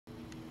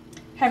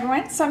Hi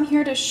everyone, so I'm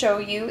here to show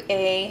you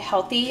a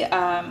healthy, or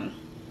I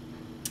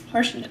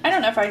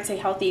don't know if I'd say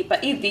healthy,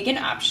 but a vegan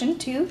option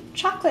to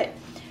chocolate.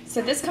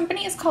 So this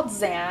company is called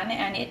Xan,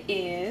 and it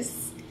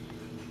is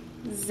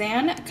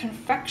Xan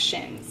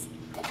Confections.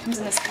 It comes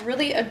in this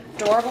really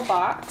adorable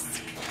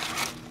box.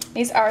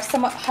 These are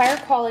somewhat higher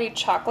quality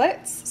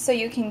chocolates, so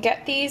you can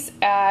get these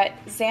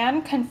at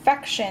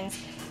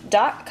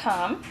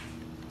xanconfections.com.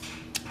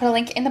 Put a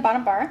link in the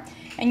bottom bar,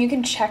 and you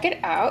can check it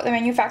out. The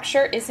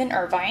manufacturer is in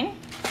Irvine.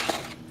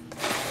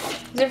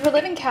 So if you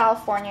live in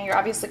California, you're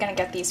obviously going to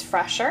get these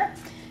fresher.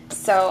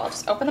 So I'll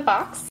just open the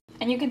box.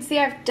 And you can see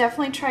I've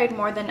definitely tried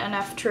more than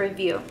enough to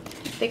review.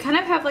 They kind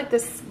of have like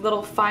this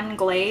little fun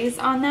glaze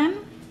on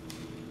them.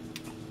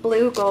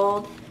 Blue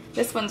gold.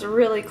 This one's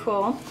really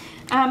cool.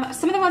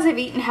 Some of the ones I've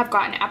eaten have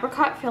gotten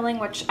apricot filling,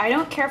 which I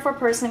don't care for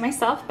personally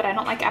myself, but I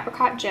don't like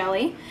apricot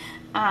jelly.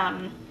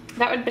 That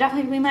would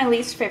definitely be my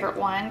least favorite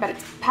one, but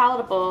it's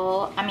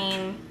palatable. I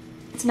mean,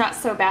 it's not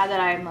so bad that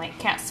I'm like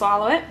can't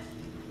swallow it.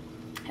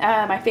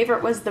 My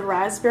favorite was the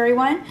raspberry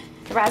one.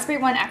 The raspberry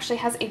one actually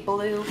has a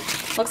blue,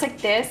 looks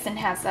like this, and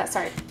has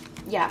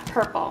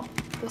purple.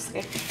 Looks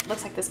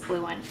like this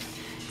blue one.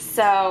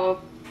 So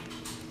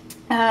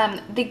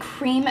the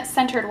cream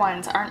centered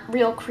ones aren't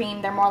real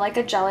cream. They're more like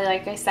a jelly,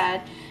 like I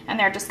said, and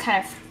they're just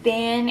kind of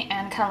thin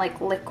and kind of like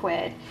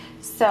liquid.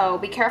 So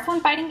be careful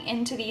in biting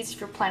into these if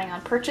you're planning on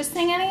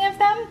purchasing any of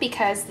them,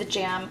 because the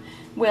jam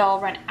will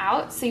run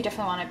out. So you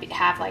definitely want to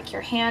have like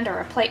your hand or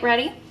a plate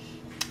ready.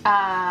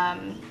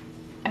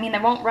 I mean, they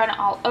won't run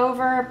all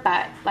over,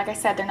 but like I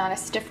said, they're not a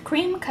stiff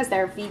cream because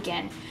they're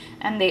vegan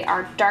and they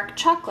are dark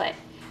chocolate.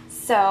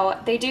 So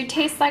they do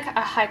taste like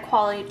a high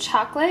quality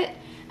chocolate.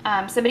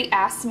 Somebody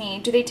asked me,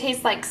 do they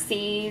taste like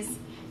C's?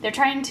 They're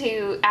trying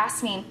to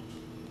ask me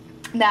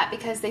that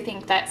because they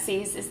think that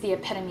C's is the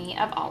epitome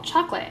of all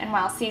chocolate. And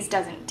while C's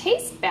doesn't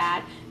taste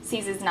bad,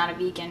 C's is not a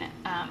vegan,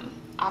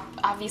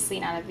 obviously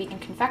not a vegan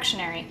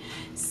confectionery.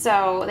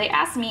 So they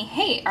asked me,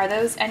 hey, are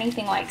those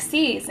anything like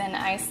C's? And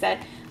I said,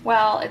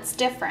 well, it's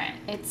different.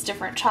 It's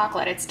different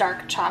chocolate. It's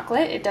dark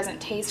chocolate. It doesn't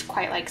taste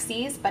quite like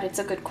C's, but it's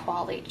a good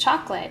quality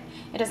chocolate.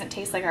 It doesn't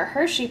taste like a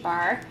Hershey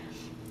bar.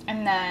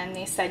 And then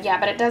they said, yeah,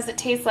 but it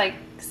taste like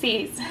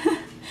C's.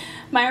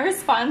 My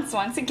response,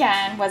 once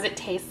again, was it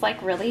tastes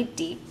like really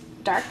deep,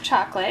 dark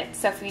chocolate.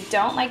 So if you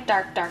don't like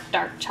dark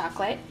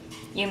chocolate,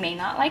 you may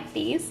not like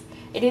these.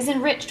 It is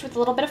enriched with a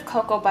little bit of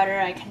cocoa butter.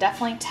 I can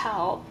definitely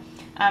tell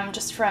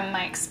just from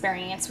my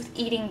experience with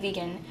eating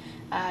vegan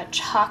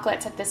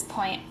chocolates at this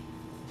point.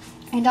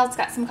 And it's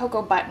got some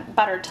cocoa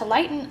butter to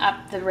lighten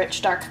up the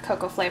rich dark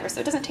cocoa flavor,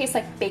 so it doesn't taste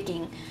like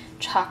baking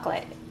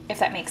chocolate, if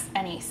that makes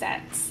any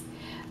sense.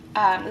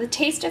 The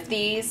taste of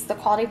these, the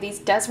quality of these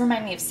does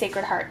remind me of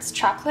Sacred Heart's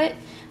chocolate,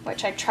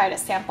 which I tried a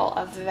sample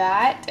of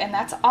that, and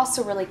that's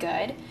also really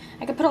good.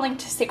 I could put a link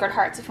to Sacred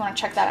Hearts if you want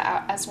to check that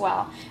out as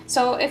well.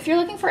 So if you're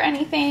looking for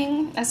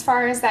anything as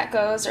far as that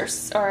goes,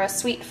 or a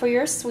sweet for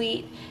your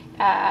sweet,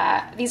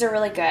 these are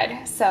really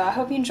good. So I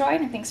hope you enjoyed,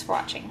 and thanks for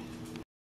watching.